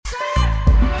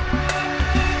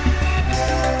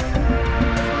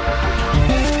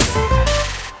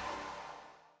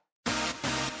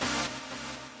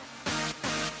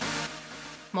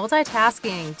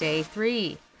Multitasking, day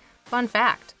 3. Fun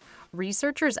fact,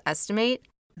 researchers estimate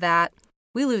that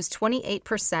we lose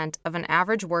 28% of an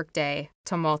average workday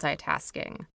to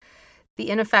multitasking.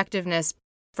 The ineffectiveness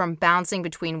from bouncing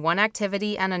between one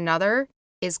activity and another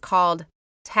is called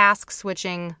task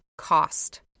switching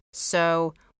cost.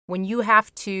 So when you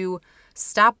have to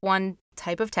stop one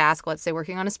type of task, let's say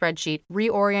working on a spreadsheet,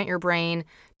 reorient your brain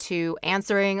to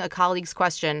answering a colleague's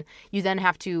question, you then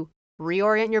have to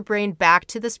reorient your brain back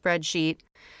to the spreadsheet,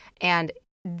 and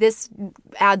this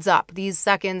adds up. These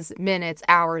seconds, minutes,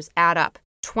 hours add up.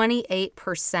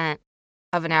 28%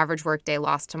 of an average workday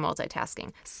lost to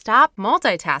multitasking. Stop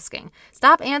multitasking.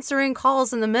 Stop answering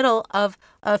calls in the middle of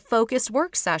a focused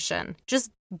work session.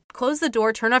 Just close the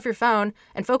door, turn off your phone,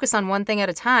 and focus on one thing at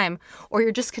a time, or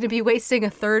you're just going to be wasting a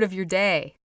third of your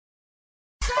day.